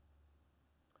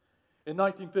In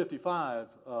 1955,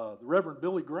 the Reverend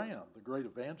Billy Graham, the great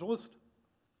evangelist,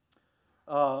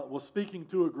 was speaking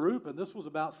to a group, and this was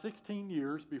about 16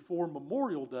 years before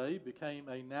Memorial Day became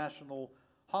a national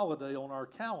holiday on our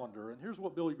calendar. And here's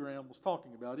what Billy Graham was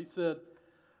talking about. He said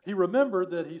he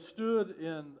remembered that he stood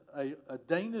in a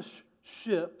Danish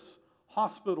ship's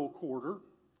hospital quarter,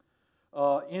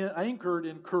 anchored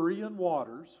in Korean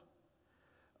waters,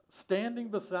 standing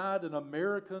beside an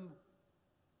American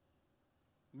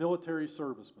military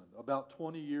serviceman, about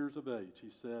 20 years of age, he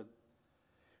said.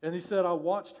 And he said, I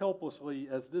watched helplessly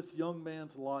as this young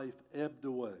man's life ebbed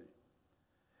away.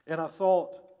 And I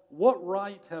thought, what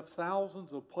right have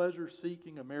thousands of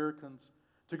pleasure-seeking Americans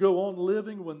to go on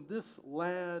living when this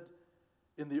lad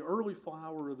in the early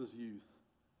flower of his youth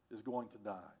is going to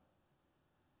die?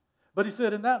 But he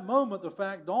said, in that moment, the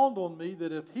fact dawned on me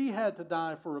that if he had to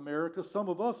die for America, some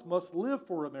of us must live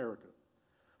for America.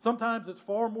 Sometimes it's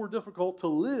far more difficult to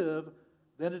live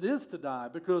than it is to die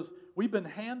because we've been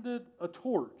handed a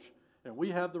torch and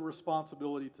we have the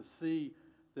responsibility to see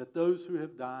that those who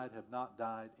have died have not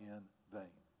died in vain.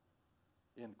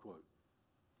 End quote.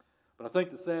 But I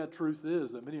think the sad truth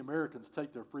is that many Americans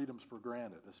take their freedoms for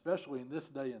granted, especially in this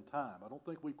day and time. I don't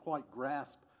think we quite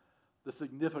grasp the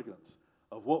significance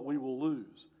of what we will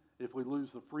lose if we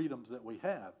lose the freedoms that we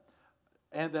have.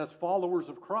 And as followers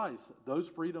of Christ, those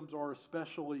freedoms are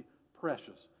especially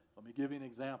precious. Let me give you an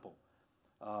example.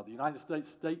 The United States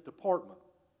State Department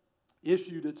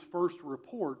issued its first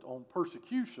report on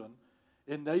persecution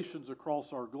in nations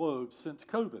across our globe since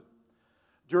COVID.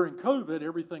 During COVID,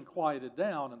 everything quieted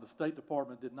down, and the State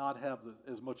Department did not have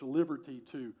as much liberty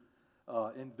to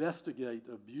investigate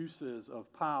abuses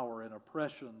of power and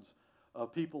oppressions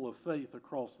of people of faith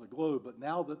across the globe. But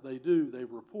now that they do,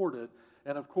 they've reported,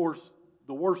 and of course,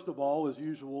 the worst of all, as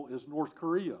usual, is North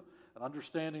Korea. And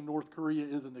understanding North Korea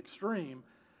is an extreme.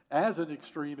 As an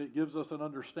extreme, it gives us an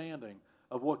understanding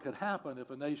of what could happen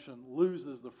if a nation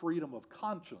loses the freedom of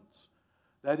conscience,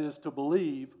 that is, to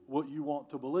believe what you want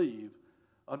to believe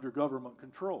under government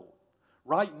control.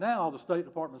 Right now, the State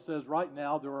Department says right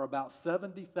now there are about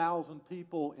 70,000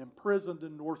 people imprisoned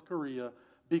in North Korea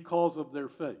because of their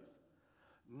faith.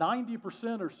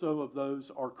 90% or so of those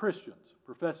are Christians,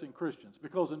 professing Christians,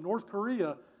 because in North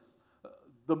Korea,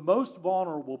 the most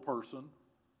vulnerable person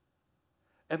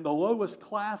and the lowest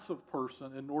class of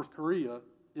person in North Korea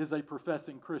is a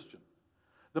professing Christian.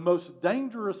 The most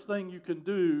dangerous thing you can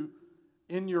do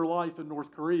in your life in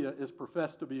North Korea is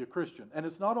profess to be a Christian. And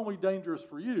it's not only dangerous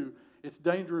for you, it's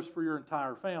dangerous for your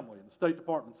entire family. And the State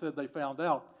Department said they found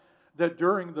out that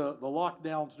during the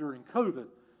lockdowns during COVID,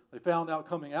 they found out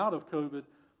coming out of COVID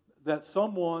that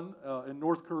someone in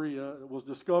North Korea was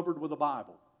discovered with a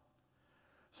Bible.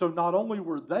 So not only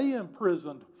were they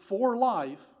imprisoned for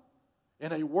life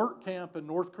in a work camp in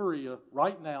North Korea,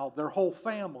 right now their whole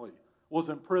family was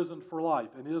imprisoned for life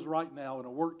and is right now in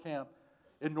a work camp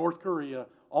in North Korea,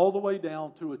 all the way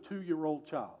down to a 2-year-old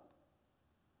child.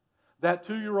 That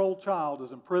 2-year-old child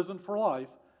is imprisoned for life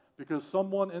because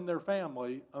someone in their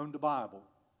family owned a Bible.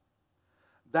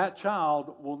 That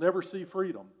child will never see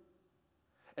freedom.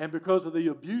 And because of the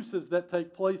abuses that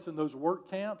take place in those work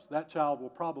camps, that child will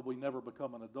probably never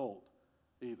become an adult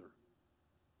either.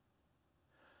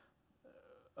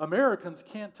 Americans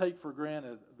can't take for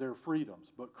granted their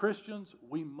freedoms, but Christians,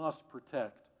 we must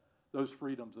protect those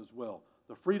freedoms as well.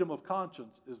 The freedom of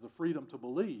conscience is the freedom to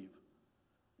believe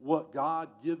what God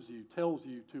gives you, tells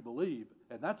you to believe,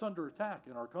 and that's under attack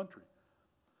in our country.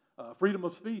 Freedom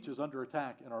of speech is under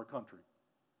attack in our country.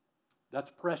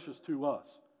 That's precious to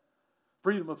us.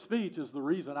 Freedom of speech is the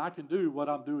reason I can do what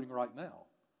I'm doing right now.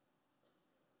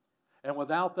 And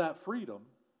without that freedom,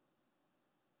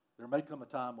 there may come a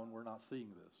time when we're not seeing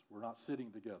this. We're not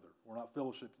sitting together. We're not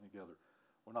fellowshipping together.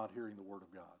 We're not hearing the Word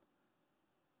of God.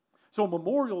 So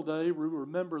Memorial Day, we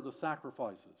remember the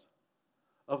sacrifices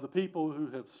of the people who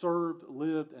have served,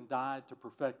 lived, and died to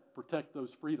protect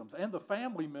those freedoms, and the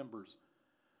family members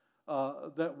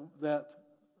that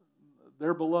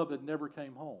their beloved never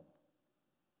came home.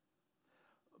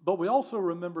 But we also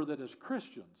remember that as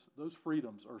Christians, those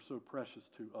freedoms are so precious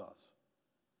to us.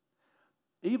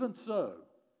 Even so,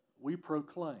 we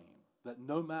proclaim that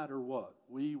no matter what,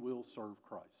 we will serve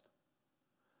Christ.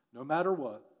 No matter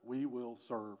what, we will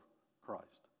serve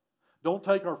Christ. Don't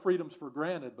take our freedoms for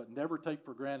granted, but never take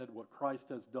for granted what Christ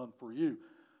has done for you,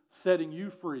 setting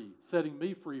you free, setting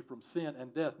me free from sin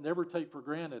and death. Never take for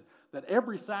granted that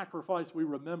every sacrifice we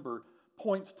remember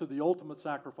points to the ultimate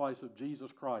sacrifice of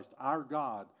Jesus Christ, our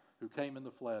God, who came in the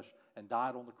flesh and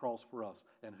died on the cross for us,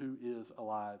 and who is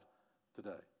alive today.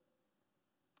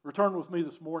 Return with me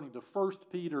this morning to 1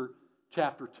 Peter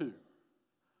chapter 2.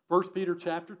 1 Peter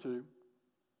chapter 2.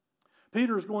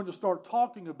 Peter is going to start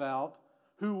talking about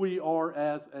who we are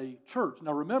as a church.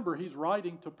 Now remember, he's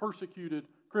writing to persecuted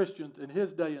Christians in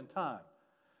his day and time.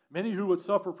 Many who would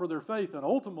suffer for their faith. And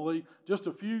ultimately, just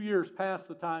a few years past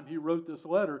the time he wrote this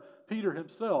letter, Peter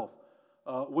himself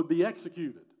would be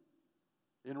executed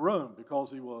in Rome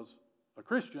because he was a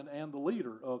Christian and the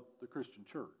leader of the Christian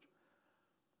church.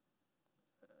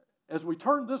 As we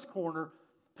turn this corner,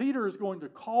 Peter is going to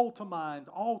call to mind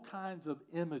all kinds of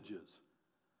images.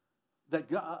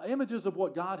 Images of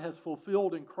what God has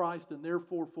fulfilled in Christ and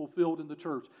therefore fulfilled in the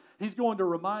church. He's going to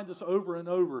remind us over and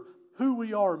over who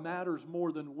we are matters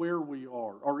more than where we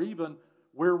are or even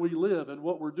where we live and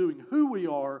what we're doing. Who we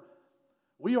are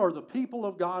the people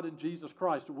of God in Jesus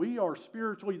Christ. We are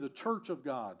spiritually the church of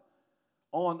God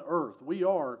on earth. We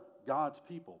are God's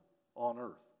people on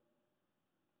earth.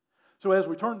 So as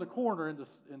we turn the corner into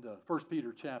 1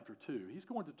 Peter chapter 2, he's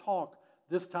going to talk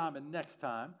this time and next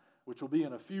time, which will be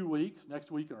in a few weeks. Next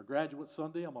week on our Graduate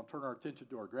Sunday, I'm going to turn our attention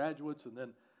to our graduates, and then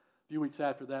a few weeks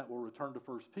after that, we'll return to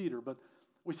 1 Peter. But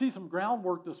we see some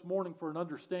groundwork this morning for an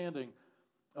understanding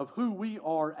of who we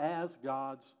are as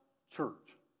God's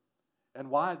church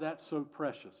and why that's so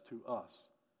precious to us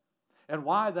and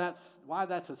why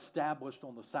that's established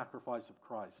on the sacrifice of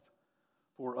Christ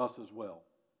for us as well.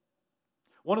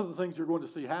 One of the things you're going to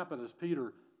see happen as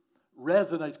Peter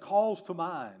resonates, calls to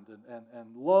mind,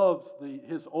 and loves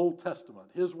his Old Testament,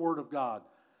 his Word of God,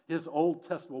 his Old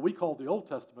Testament. What we call the Old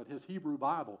Testament, his Hebrew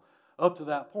Bible, up to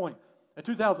that point. In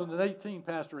 2018,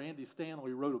 Pastor Andy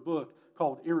Stanley wrote a book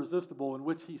called Irresistible, in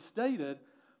which he stated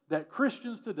that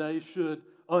Christians today should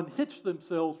unhitch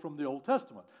themselves from the Old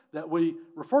Testament, that we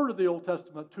refer to the Old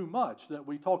Testament too much, that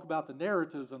we talk about the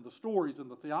narratives and the stories and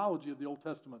the theology of the Old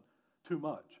Testament too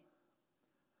much.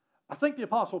 I think the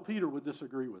Apostle Peter would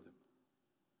disagree with him.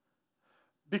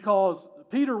 Because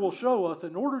Peter will show us,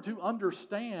 in order to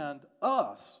understand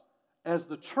us as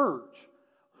the church,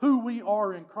 who we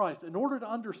are in Christ, in order to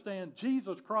understand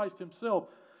Jesus Christ himself,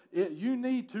 you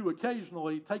need to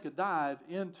occasionally take a dive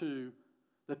into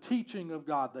the teaching of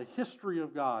God, the history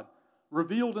of God,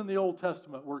 revealed in the Old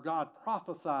Testament, where God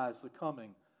prophesies the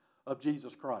coming of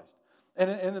Jesus Christ. And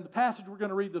in the passage we're going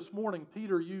to read this morning,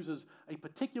 Peter uses a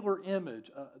particular image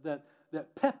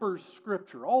that peppers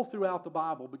Scripture all throughout the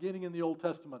Bible, beginning in the Old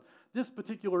Testament. This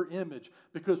particular image,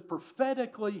 because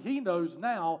prophetically he knows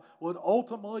now, would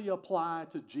ultimately apply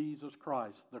to Jesus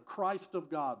Christ, the Christ of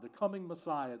God, the coming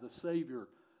Messiah, the Savior,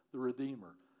 the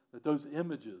Redeemer, that those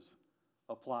images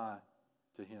apply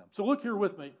to him. So look here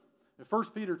with me in 1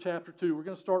 Peter chapter 2. We're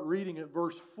going to start reading at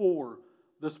verse 4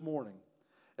 this morning.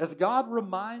 As God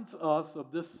reminds us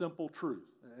of this simple truth,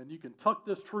 and you can tuck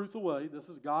this truth away, this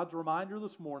is God's reminder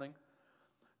this morning,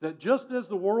 that just as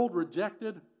the world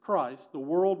rejected Christ, the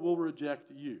world will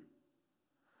reject you.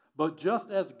 But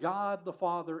just as God the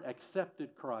Father accepted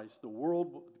Christ,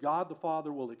 God the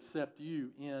Father will accept you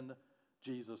in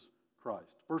Jesus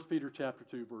Christ. 1 Peter chapter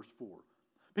 2, verse 4.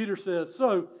 Peter says,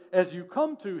 "So, as you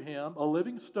come to him, a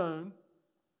living stone,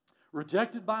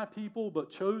 rejected by people but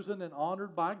chosen and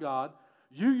honored by God,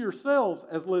 you yourselves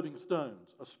as living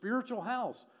stones, a spiritual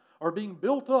house, are being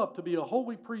built up to be a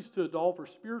holy priesthood to offer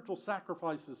spiritual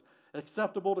sacrifices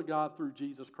acceptable to God through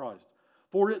Jesus Christ.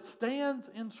 For it stands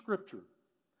in Scripture,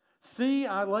 'See,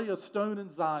 I lay a stone in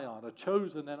Zion, a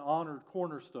chosen and honored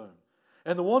cornerstone,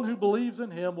 and the one who believes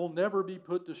in him will never be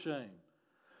put to shame.'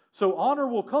 So honor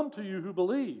will come to you who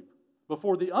believe. But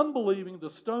for the unbelieving, the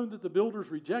stone that the builders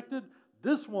rejected,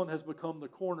 this one has become the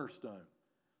cornerstone,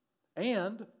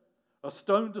 and a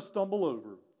stone to stumble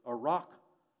over, a rock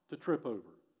to trip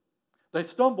over. They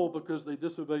stumble because they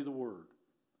disobey the word.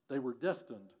 They were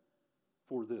destined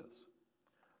for this."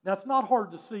 Now, it's not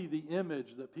hard to see the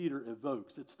image that Peter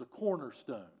evokes. It's the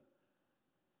cornerstone.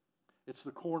 It's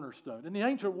the cornerstone. In the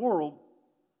ancient world,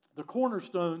 the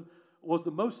cornerstone was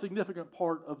the most significant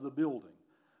part of the building.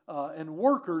 And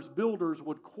builders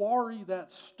would quarry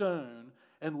that stone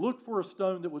and look for a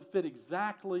stone that would fit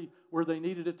exactly where they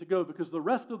needed it to go, because the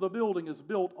rest of the building is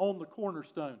built on the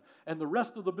cornerstone, and the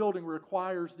rest of the building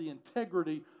requires the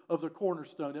integrity of the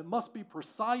cornerstone. It must be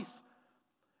precise.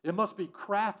 It must be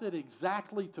crafted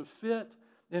exactly to fit.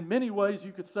 In many ways,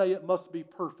 you could say it must be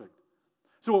perfect.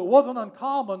 So it wasn't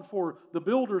uncommon for the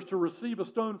builders to receive a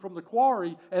stone from the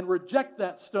quarry and reject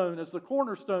that stone as the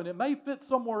cornerstone. It may fit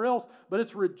somewhere else, but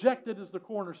it's rejected as the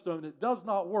cornerstone. It does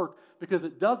not work because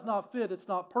it does not fit, it's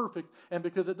not perfect, and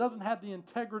because it doesn't have the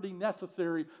integrity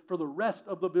necessary for the rest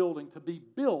of the building to be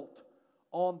built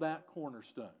on that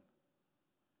cornerstone.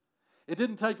 It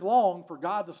didn't take long for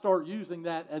God to start using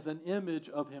that as an image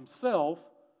of himself,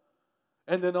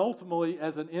 and then ultimately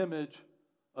as an image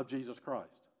of Jesus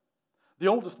Christ. The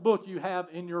oldest book you have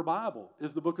in your Bible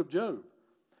is the book of Job.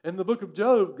 In the book of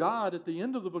Job, God, at the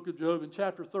end of the book of Job, in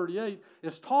chapter 38,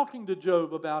 is talking to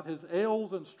Job about his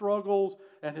ails and struggles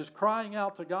and his crying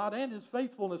out to God and his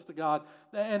faithfulness to God.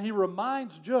 And he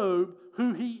reminds Job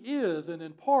who he is. And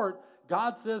in part,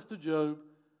 God says to Job,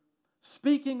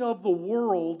 speaking of the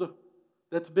world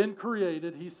that's been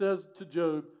created, he says to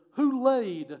Job, who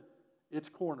laid its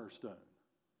cornerstone?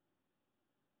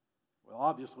 Well,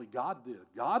 obviously God did.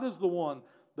 God is the one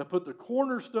that put the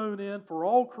cornerstone in for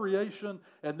all creation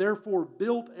and therefore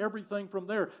built everything from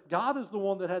there. God is the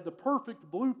one that had the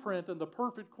perfect blueprint and the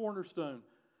perfect cornerstone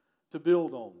to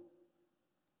build on.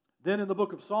 Then in the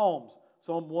book of Psalms,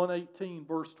 Psalm 118,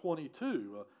 verse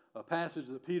 22, a passage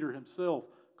that Peter himself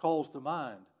calls to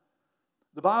mind.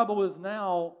 The Bible is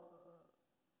now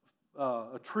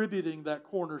attributing that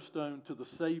cornerstone to the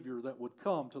Savior that would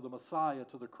come, to the Messiah,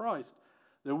 to the Christ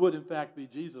that would in fact be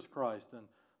Jesus Christ. And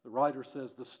the writer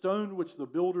says, the stone which the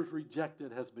builders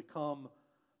rejected has become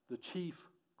the chief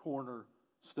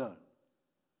cornerstone.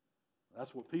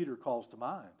 That's what Peter calls to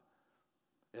mind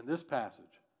in this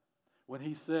passage when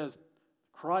he says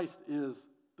Christ is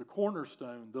the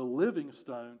cornerstone, the living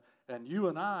stone, and you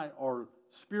and I are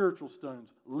spiritual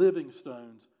stones, living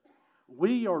stones.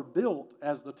 We are built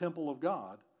as the temple of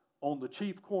God on the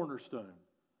chief cornerstone,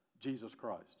 Jesus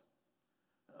Christ.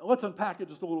 Let's unpack it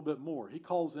just a little bit more. He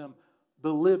calls him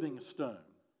the living stone.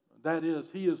 That is,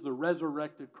 he is the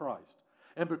resurrected Christ.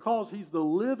 And because he's the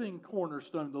living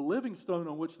cornerstone, the living stone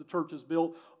on which the church is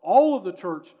built, all of the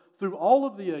church through all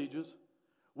of the ages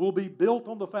will be built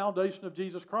on the foundation of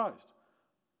Jesus Christ.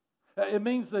 It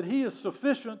means that he is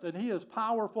sufficient and he is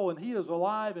powerful and he is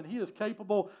alive and he is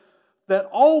capable, that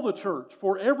all the church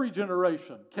for every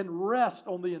generation can rest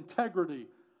on the integrity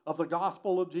of the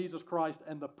gospel of Jesus Christ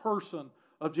and the person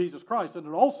of Jesus Christ. And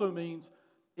it also means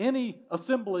any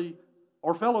assembly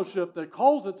or fellowship that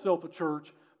calls itself a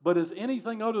church but is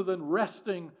anything other than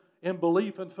resting in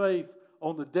belief and faith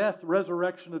on the death,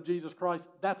 resurrection of Jesus Christ,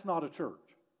 that's not a church.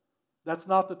 That's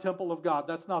not the temple of God.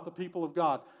 That's not the people of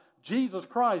God. Jesus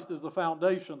Christ is the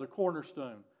foundation, the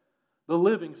cornerstone, the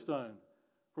living stone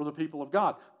for the people of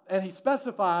God. And he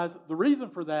specifies the reason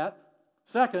for that,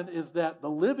 second, is that the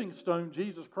living stone,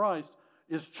 Jesus Christ,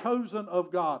 is chosen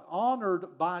of God,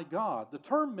 honored by God. The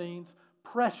term means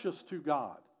precious to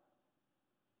God.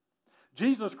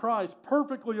 Jesus Christ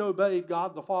perfectly obeyed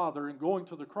God the Father in going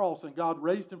to the cross, and God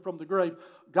raised him from the grave.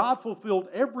 God fulfilled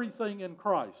everything in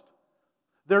Christ.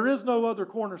 There is no other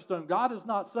cornerstone. God is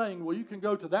not saying, well, you can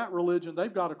go to that religion.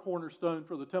 They've got a cornerstone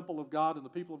for the temple of God and the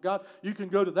people of God. You can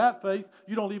go to that faith.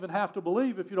 You don't even have to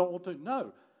believe if you don't want to.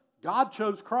 No. God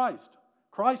chose Christ.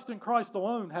 Christ and Christ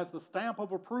alone has the stamp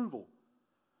of approval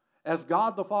as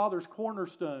God the Father's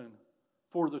cornerstone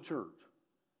for the church.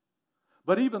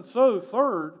 But even so,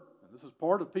 third, and this is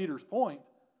part of Peter's point,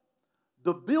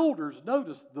 the builders,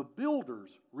 notice, the builders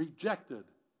rejected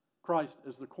Christ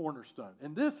as the cornerstone.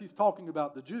 In this, he's talking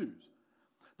about the Jews.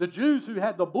 The Jews who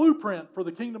had the blueprint for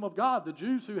the kingdom of God, the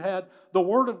Jews who had the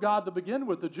Word of God to begin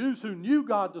with, the Jews who knew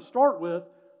God to start with,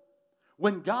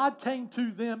 when God came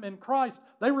to them in Christ,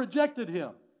 they rejected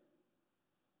him.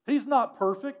 He's not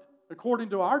perfect. According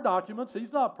to our documents,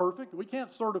 he's not perfect. We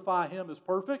can't certify him as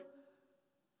perfect.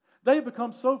 They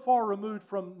become so far removed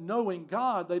from knowing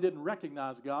God, they didn't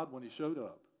recognize God when he showed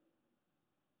up.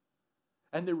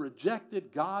 And they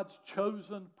rejected God's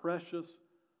chosen, precious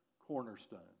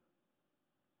cornerstone.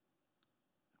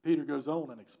 Peter goes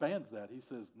on and expands that. He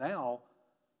says, now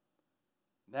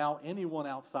anyone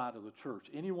outside of the church,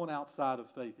 anyone outside of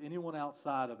faith, anyone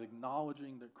outside of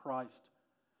acknowledging that Christ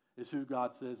is who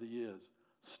God says he is,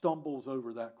 stumbles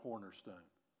over that cornerstone.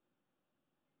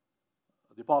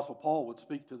 The Apostle Paul would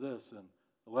speak to this in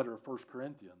the letter of 1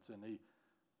 Corinthians, and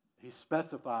he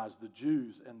specifies the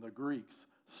Jews and the Greeks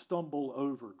stumble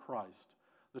over Christ.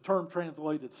 The term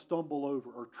translated stumble over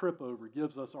or trip over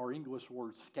gives us our English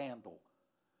word scandal.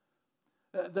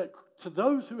 That to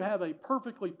those who have a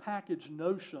perfectly packaged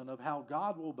notion of how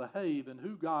God will behave and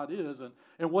who God is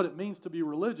and what it means to be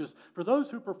religious, for those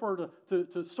who prefer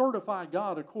to certify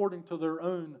God according to their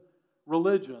own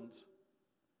religions,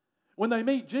 when they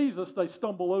meet Jesus, they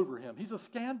stumble over him. He's a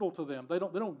scandal to them. They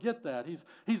don't get that.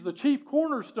 He's the chief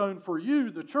cornerstone for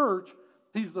you, the church.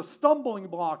 He's the stumbling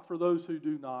block for those who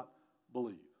do not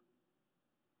believe.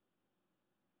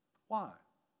 Why?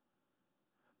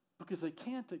 Because they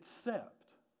can't accept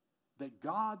that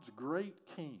God's great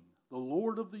King, the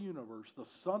Lord of the universe, the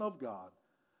Son of God,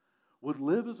 would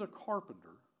live as a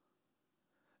carpenter,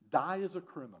 die as a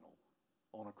criminal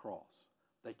on a cross.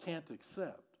 They can't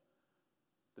accept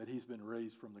that he's been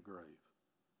raised from the grave.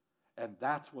 And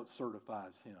that's what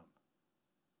certifies him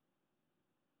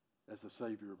as the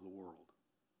Savior of the world.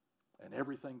 And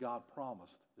everything God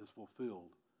promised is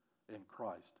fulfilled in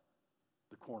Christ,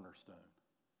 the cornerstone.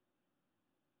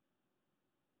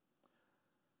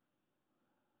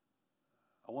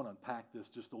 I want to unpack this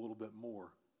just a little bit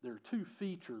more. There are two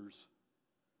features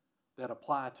that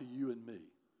apply to you and me.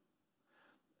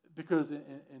 Because in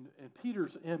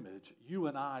Peter's image, you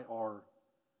and I are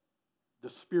the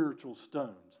spiritual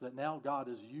stones that now God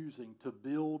is using to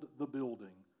build the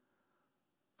building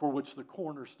for which the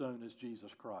cornerstone is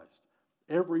Jesus Christ.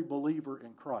 Every believer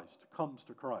in Christ comes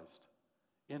to Christ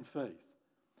in faith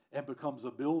and becomes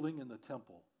a building in the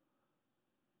temple.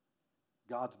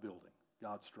 God's building,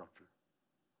 God's structure.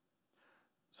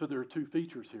 So there are two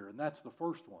features here, and that's the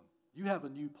first one. You have a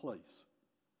new place.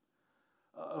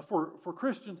 For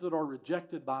Christians that are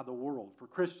rejected by the world, for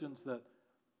Christians that,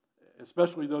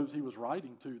 especially those he was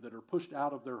writing to, that are pushed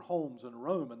out of their homes in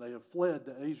Rome and they have fled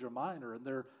to Asia Minor and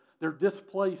they're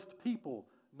displaced people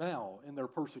now in their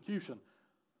persecution.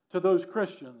 To those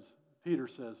Christians, Peter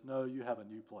says, no, you have a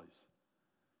new place.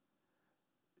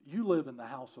 You live in the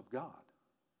house of God.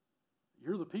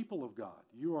 You're the people of God.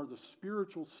 You are the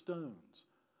spiritual stones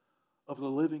of the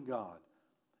living God.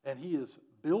 And he is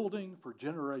building for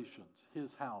generations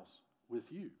his house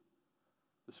with you,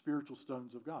 the spiritual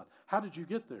stones of God. How did you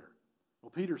get there? Well,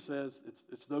 Peter says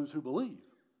it's those who believe.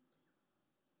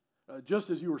 Just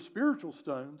as you are spiritual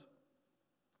stones,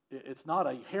 it's not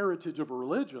a heritage of a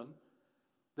religion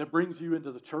that brings you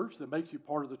into the church, that makes you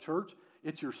part of the church.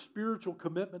 It's your spiritual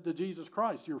commitment to Jesus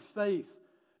Christ, your faith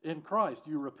in Christ.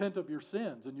 You repent of your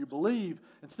sins and you believe.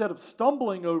 Instead of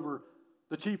stumbling over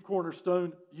the chief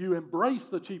cornerstone, you embrace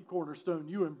the chief cornerstone.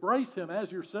 You embrace him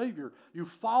as your Savior. You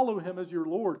follow him as your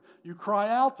Lord. You cry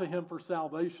out to him for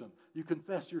salvation. You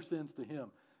confess your sins to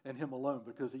him and him alone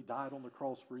because he died on the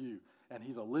cross for you. And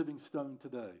he's a living stone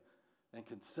today and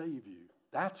can save you.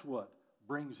 That's what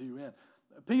brings you in.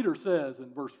 Peter says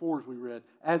in verse 4 as we read,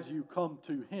 as you come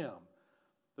to him.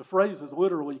 The phrase is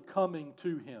literally coming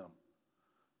to him.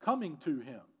 Coming to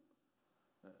him.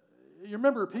 You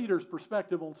remember Peter's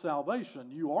perspective on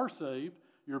salvation. You are saved.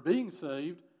 You're being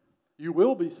saved. You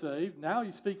will be saved. Now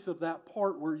he speaks of that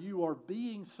part where you are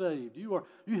being saved. You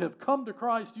have come to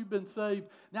Christ. You've been saved.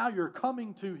 Now you're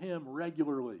coming to him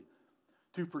regularly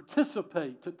to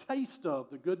participate, to taste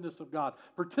of the goodness of God.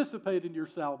 Participate in your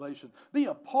salvation. Be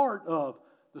a part of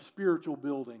the spiritual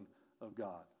building of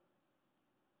God.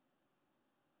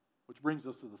 Which brings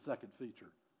us to the second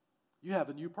feature. You have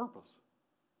a new purpose.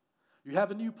 You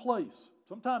have a new place.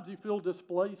 Sometimes you feel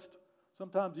displaced.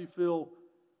 Sometimes you feel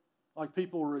like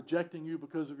people are rejecting you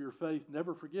because of your faith.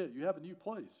 Never forget, you have a new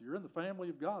place. You're in the family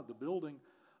of God, the building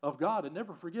of God. And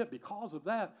never forget, because of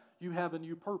that, you have a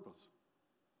new purpose.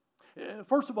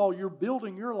 First of all, you're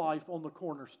building your life on the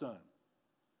cornerstone.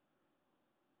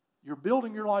 You're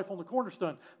building your life on the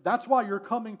cornerstone. That's why you're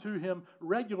coming to him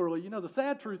regularly. You know, the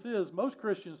sad truth is, most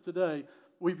Christians today,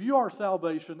 we view our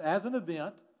salvation as an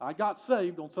event. I got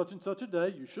saved on such and such a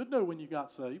day. You should know when you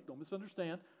got saved. Don't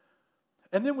misunderstand.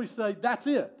 And then we say, that's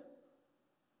it.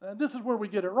 And this is where we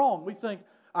get it wrong. We think,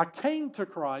 I came to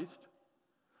Christ,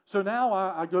 so now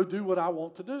I go do what I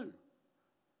want to do.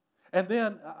 And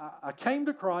then I came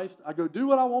to Christ, I go do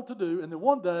what I want to do, and then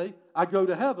one day I go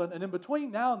to heaven, and in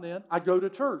between now and then I go to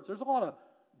church. There's a lot of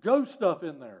go stuff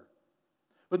in there.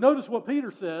 But notice what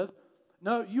Peter says.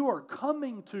 No, you are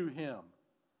coming to him.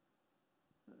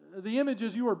 The image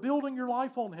is you are building your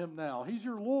life on him now. He's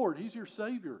your Lord. He's your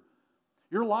Savior.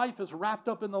 Your life is wrapped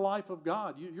up in the life of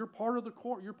God. You're part of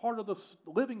the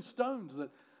living stones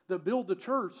that build the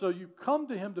church. So you come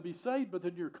to him to be saved, but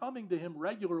then you're coming to him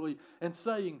regularly and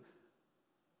saying,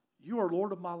 you are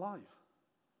Lord of my life.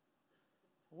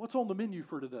 What's on the menu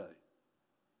for today?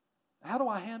 How do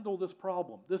I handle this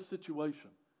problem, this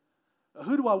situation?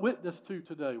 Who do I witness to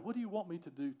today? What do you want me to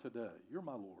do today? You're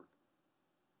my Lord.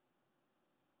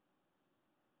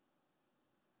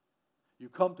 You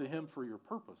come to him for your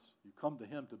purpose. You come to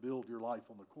him to build your life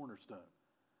on the cornerstone.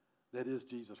 That is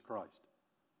Jesus Christ.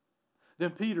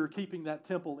 Then Peter, keeping that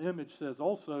temple image, says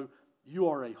also, you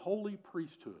are a holy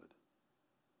priesthood.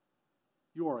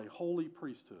 You are a holy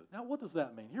priesthood. Now, what does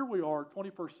that mean? Here we are,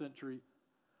 21st century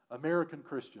American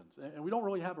Christians, and we don't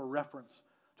really have a reference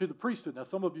to the priesthood. Now,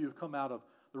 some of you have come out of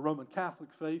the Roman Catholic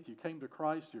faith. You came to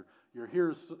Christ. You're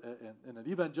here in an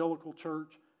evangelical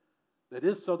church that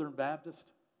is Southern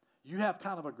Baptist. You have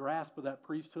kind of a grasp of that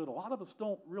priesthood. A lot of us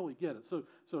don't really get it. So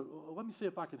let me see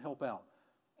if I can help out.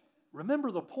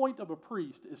 Remember, the point of a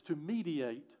priest is to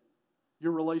mediate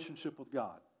your relationship with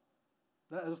God.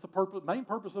 That is the main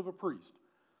purpose of a priest.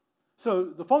 So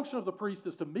the function of the priest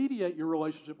is to mediate your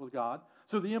relationship with God.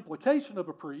 So the implication of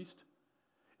a priest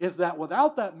is that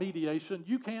without that mediation,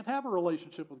 you can't have a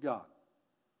relationship with God.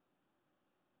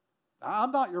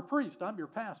 I'm not your priest, I'm your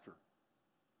pastor.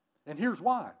 And here's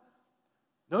why.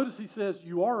 Notice he says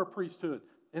you are a priesthood.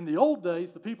 In the old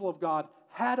days, the people of God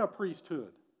had a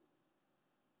priesthood.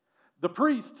 The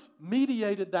priests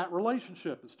mediated that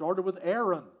relationship. It started with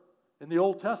Aaron in the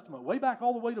Old Testament, way back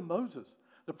all the way to Moses.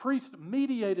 The priest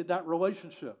mediated that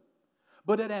relationship.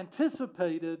 But it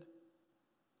anticipated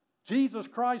Jesus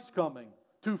Christ coming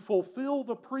to fulfill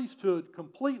the priesthood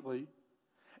completely.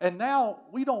 And now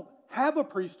we don't have a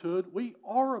priesthood, we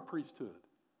are a priesthood.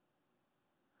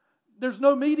 There's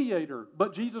no mediator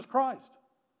but Jesus Christ.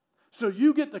 So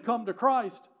you get to come to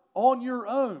Christ on your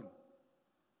own.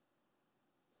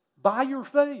 By your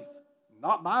faith.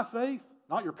 Not my faith,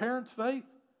 not your parents' faith,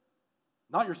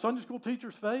 not your Sunday school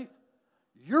teacher's faith.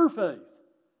 Your faith.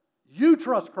 You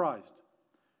trust Christ.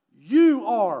 You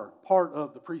are part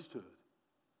of the priesthood.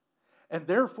 And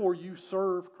therefore you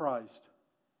serve Christ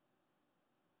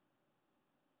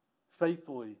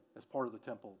faithfully as part of the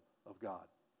temple of God.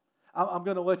 I'm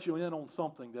going to let you in on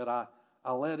something that I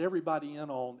let everybody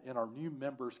in on in our new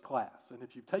members class. And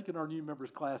if you've taken our new members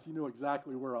class, you know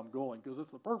exactly where I'm going because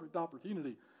it's the perfect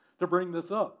opportunity to bring this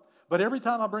up. But every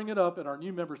time I bring it up in our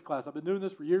new members class, I've been doing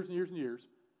this for years and years and years,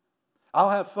 I'll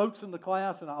have folks in the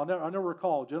class, and I'll never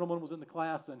recall, a gentleman was in the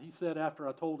class, and he said after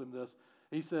I told him this,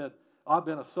 he said, I've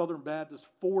been a Southern Baptist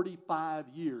 45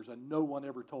 years, and no one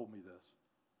ever told me this.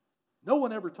 No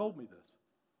one ever told me this.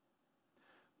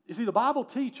 You see, the Bible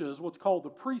teaches what's called the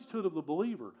priesthood of the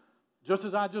believer. Just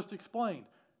as I just explained,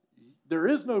 there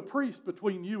is no priest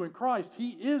between you and Christ. He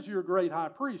is your great high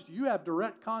priest. You have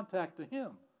direct contact to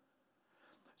Him.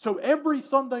 So every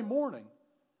Sunday morning,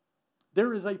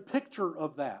 there is a picture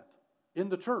of that in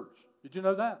the church. Did you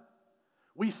know that?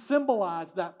 We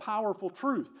symbolize that powerful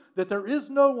truth that there is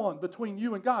no one between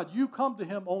you and God. You come to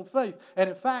Him on faith. And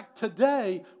in fact,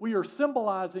 today we are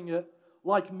symbolizing it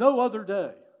like no other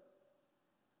day.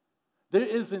 There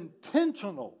is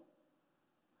intentional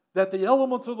that the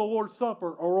elements of the Lord's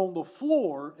Supper are on the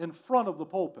floor in front of the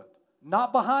pulpit,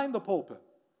 not behind the pulpit.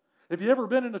 Have you ever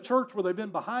been in a church where they've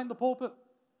been behind the pulpit?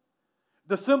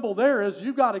 The symbol there is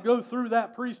you've got to go through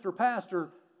that priest or pastor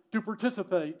to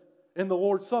participate in the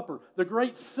Lord's Supper. The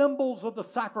great symbols of the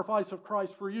sacrifice of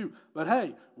Christ for you. But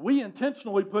hey, we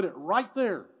intentionally put it right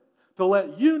there to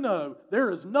let you know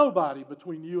there is nobody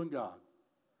between you and God.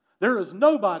 There is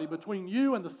nobody between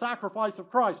you and the sacrifice of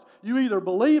Christ. You either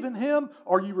believe in Him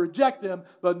or you reject Him,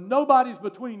 but nobody's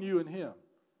between you and Him.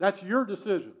 That's your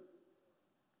decision.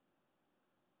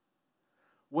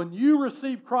 When you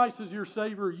receive Christ as your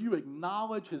Savior, you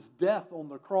acknowledge His death on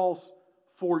the cross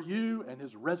for you and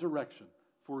His resurrection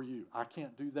for you. I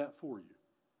can't do that for you.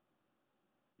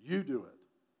 You do it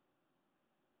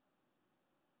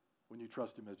when you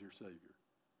trust Him as your Savior.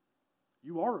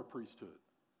 You are a priesthood.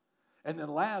 And then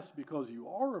last, because you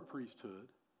are a priesthood,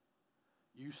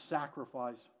 you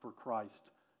sacrifice for Christ,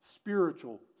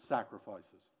 spiritual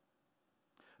sacrifices.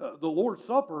 The Lord's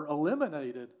Supper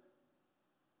eliminated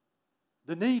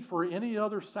the need for any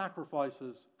other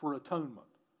sacrifices for atonement.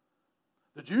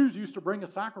 The Jews used to bring a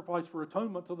sacrifice for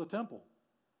atonement to the temple.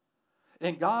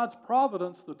 In God's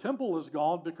providence, the temple is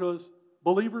gone because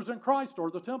believers in Christ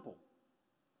are the temple.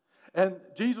 And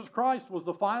Jesus Christ was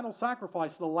the final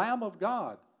sacrifice, the Lamb of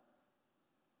God,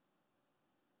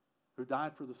 who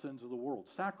died for the sins of the world,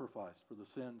 sacrificed for the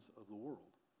sins of the world.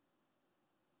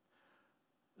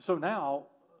 So now,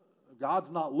 God's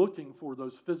not looking for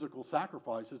those physical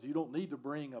sacrifices. You don't need to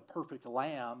bring a perfect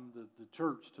lamb to the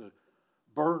church to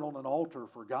burn on an altar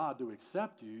for God to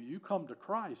accept you. You come to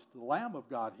Christ, the Lamb of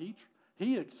God.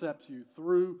 He accepts you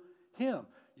through Him.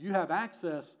 You have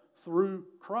access through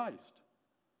Christ.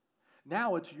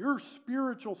 Now it's your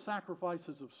spiritual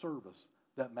sacrifices of service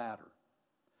that matter.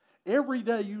 Every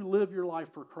day you live your life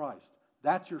for Christ,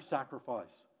 that's your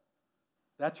sacrifice.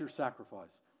 That's your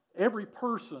sacrifice. Every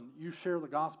person you share the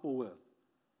gospel with,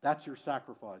 that's your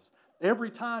sacrifice. Every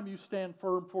time you stand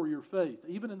firm for your faith,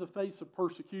 even in the face of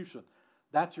persecution,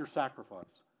 that's your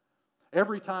sacrifice.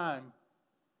 Every time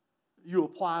you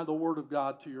apply the Word of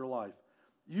God to your life,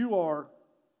 you are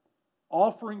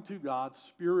offering to God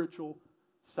spiritual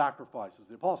sacrifices.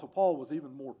 The Apostle Paul was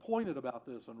even more pointed about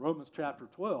this in Romans chapter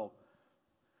 12.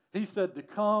 He said to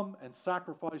come and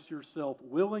sacrifice yourself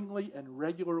willingly and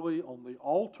regularly on the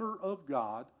altar of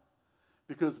God,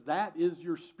 because that is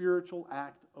your spiritual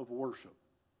act of worship.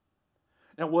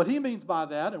 And what he means by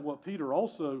that, and what Peter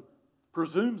also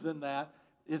presumes in that,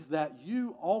 is that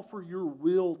you offer your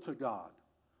will to God.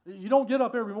 You don't get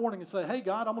up every morning and say, hey,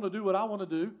 God, I'm going to do what I want to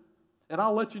do, and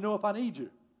I'll let you know if I need you.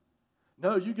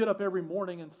 No, you get up every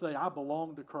morning and say, I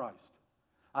belong to Christ.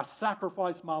 I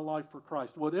sacrifice my life for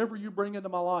Christ. Whatever you bring into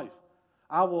my life,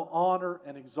 I will honor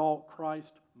and exalt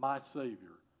Christ, my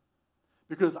Savior.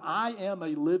 Because I am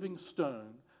a living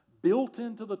stone built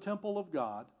into the temple of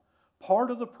God, part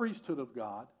of the priesthood of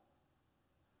God,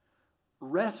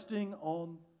 resting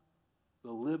on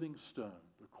the living stone,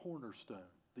 the cornerstone,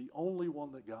 the only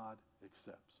one that God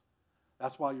accepts.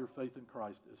 That's why your faith in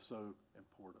Christ is so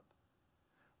important.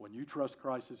 When you trust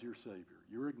Christ as your Savior,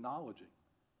 you're acknowledging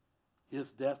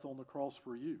His death on the cross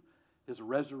for you, His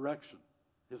resurrection,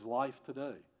 His life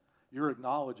today. You're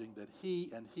acknowledging that He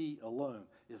and He alone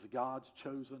is God's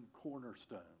chosen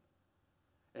cornerstone.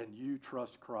 And you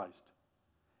trust Christ,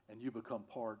 and you become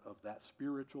part of that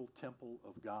spiritual temple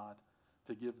of God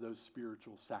to give those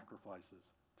spiritual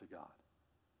sacrifices to God.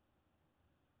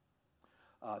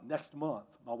 Next month,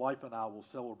 my wife and I will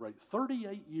celebrate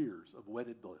 38 years of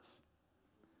wedded bliss.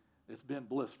 It's been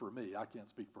bliss for me. I can't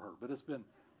speak for her, but it's been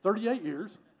 38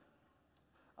 years.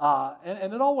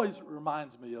 And it always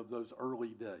reminds me of those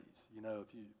early days. You know,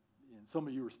 and some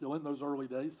of you are still in those early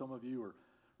days. Some of you are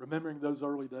remembering those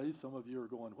early days. Some of you are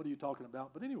going, what are you talking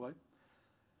about? But anyway,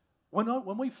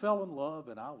 when we fell in love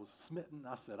and I was smitten,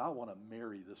 I said, I want to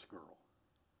marry this girl.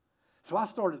 So I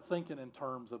started thinking in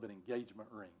terms of an engagement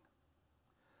ring.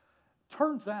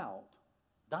 Turns out,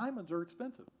 diamonds are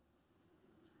expensive.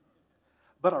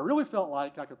 But I really felt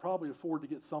like I could probably afford to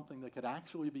get something that could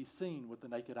actually be seen with the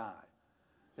naked eye,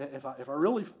 if I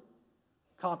really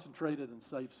concentrated and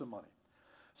saved some money.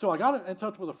 So I got in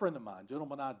touch with a friend of mine, a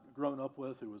gentleman I'd grown up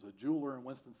with who was a jeweler in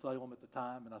Winston-Salem at the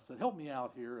time, and I said, help me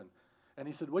out here. And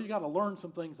he said, well, you got to learn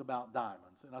some things about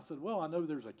diamonds. And I said, well, I know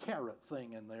there's a carat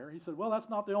thing in there. He said, well, that's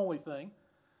not the only thing.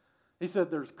 He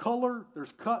said, there's color,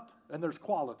 there's cut, and there's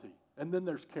quality, and then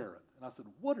there's carat. And I said,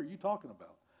 what are you talking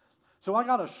about? So I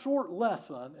got a short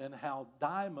lesson in how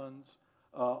diamonds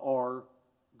are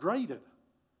graded.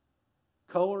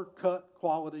 Color, cut,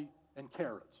 quality, and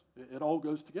carats. It all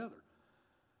goes together.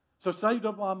 So saved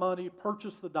up my money,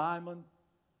 purchased the diamond,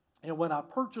 and when I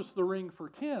purchased the ring for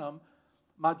Kim,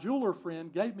 my jeweler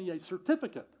friend gave me a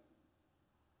certificate.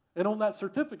 And on that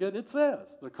certificate, it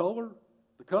says the color,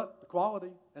 the cut, the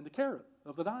quality, and the carat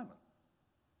of the diamond.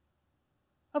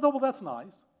 I thought, well, that's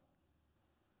nice.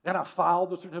 And I filed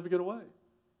the certificate away.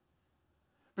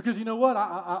 Because you know what?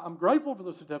 I'm grateful for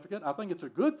the certificate. I think it's a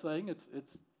good thing.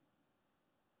 It's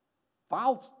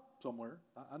filed somewhere.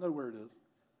 I know where it is.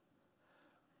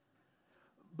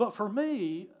 But for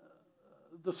me,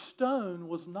 the stone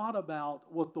was not about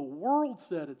what the world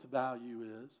said its value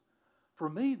is. For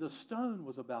me, the stone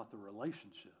was about the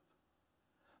relationship.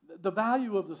 The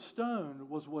value of the stone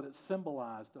was what it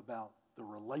symbolized about the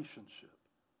relationship.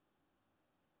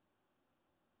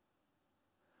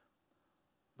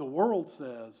 The world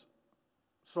says,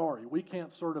 sorry, we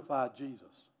can't certify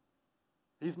Jesus.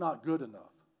 He's not good enough.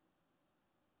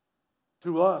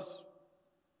 To us,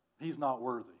 he's not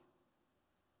worthy.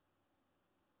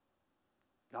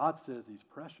 God says he's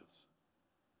precious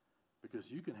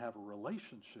because you can have a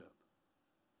relationship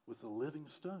with the living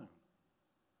stone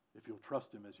if you'll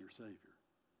trust him as your Savior.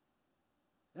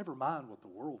 Never mind what the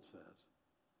world says.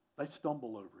 They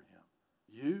stumble over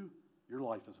him. Your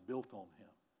life is built on him.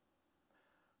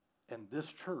 And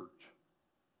this church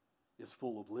is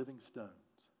full of living stones.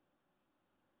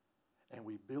 And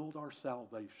we build our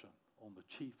salvation on the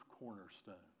chief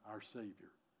cornerstone, our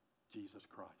Savior, Jesus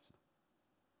Christ.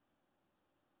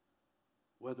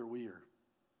 Whether we are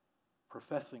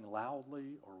professing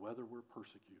loudly or whether we're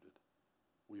persecuted,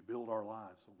 we build our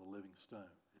lives on the living stone.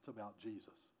 It's about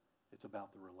Jesus. It's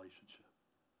about the relationship.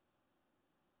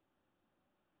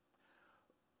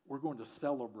 We're going to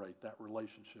celebrate that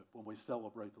relationship when we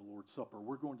celebrate the Lord's Supper.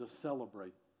 We're going to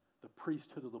celebrate the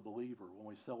priesthood of the believer when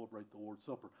we celebrate the Lord's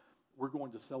Supper. We're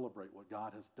going to celebrate what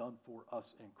God has done for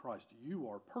us in Christ. You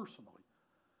are personally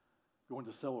going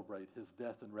to celebrate his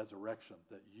death and resurrection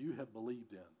that you have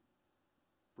believed in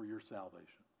for your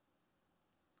salvation.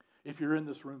 If you're in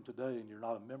this room today and you're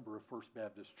not a member of First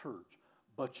Baptist Church,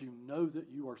 but you know that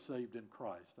you are saved in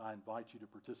Christ, I invite you to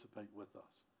participate with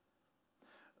us.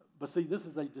 But see, this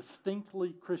is a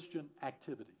distinctly Christian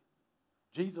activity.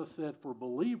 Jesus said for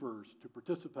believers to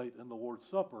participate in the Lord's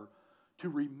Supper, to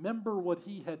remember what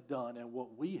he had done and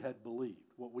what we had believed,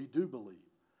 what we do believe.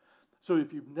 So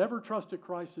if you've never trusted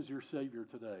Christ as your Savior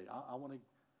today, I want to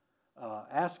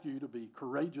ask you to be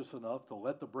courageous enough to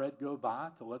let the bread go by,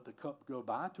 to let the cup go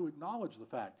by, to acknowledge the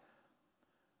fact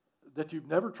that you've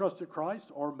never trusted Christ,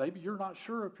 or maybe you're not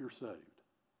sure if you're saved.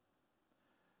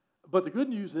 But the good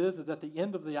news is at the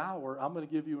end of the hour, I'm going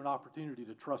to give you an opportunity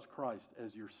to trust Christ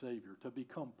as your Savior, to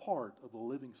become part of the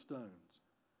living stones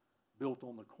built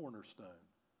on the cornerstone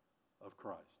of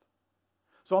Christ.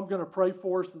 So I'm going to pray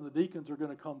for us, and the deacons are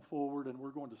going to come forward, and we're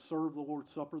going to serve the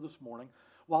Lord's Supper this morning.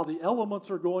 While the elements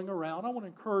are going around, I want to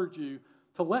encourage you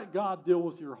to let God deal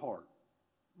with your heart.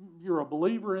 You're a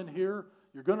believer in here.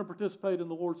 You're going to participate in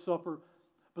the Lord's Supper.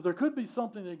 But there could be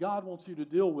something that God wants you to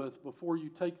deal with before you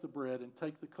take the bread and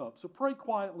take the cup. So pray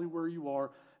quietly where you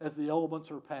are as the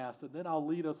elements are passed, and then I'll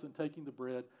lead us in taking the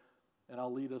bread, and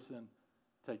I'll lead us in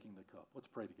taking the cup. Let's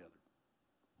pray together.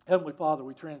 Heavenly Father,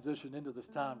 we transition into this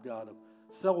time, God, of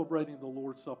celebrating the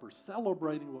Lord's Supper,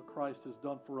 celebrating what Christ has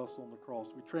done for us on the cross.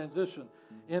 We transition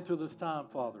into this time,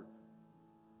 Father,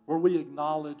 where we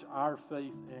acknowledge our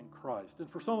faith in Christ. And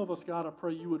for some of us, God, I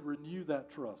pray you would renew that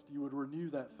trust. You would renew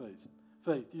that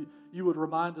faith. You would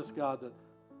remind us, God, that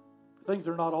things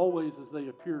are not always as they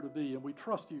appear to be, and we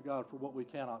trust you, God, for what we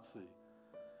cannot see.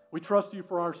 We trust you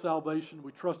for our salvation.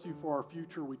 We trust you for our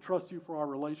future. We trust you for our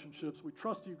relationships. We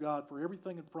trust you, God, for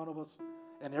everything in front of us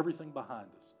and everything behind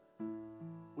us.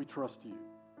 We trust you.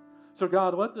 So,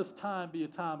 God, let this time be a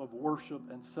time of worship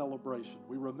and celebration.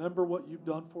 We remember what you've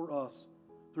done for us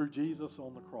through Jesus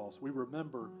on the cross. We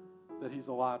remember that he's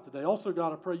alive today. Also,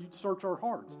 God, I pray you'd search our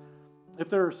hearts. If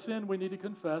there is sin we need to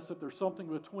confess, if there's something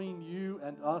between you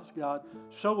and us, God,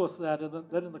 show us that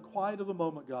in the quiet of the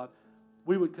moment, God,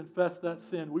 we would confess that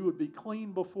sin. We would be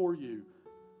clean before you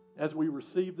as we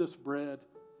receive this bread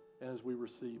and as we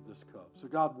receive this cup. So,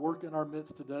 God, work in our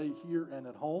midst today, here and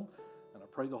at home. And I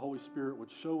pray the Holy Spirit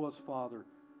would show us, Father,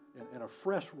 in a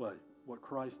fresh way what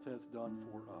Christ has done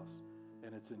for us.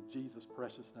 And it's in Jesus'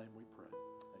 precious name we pray.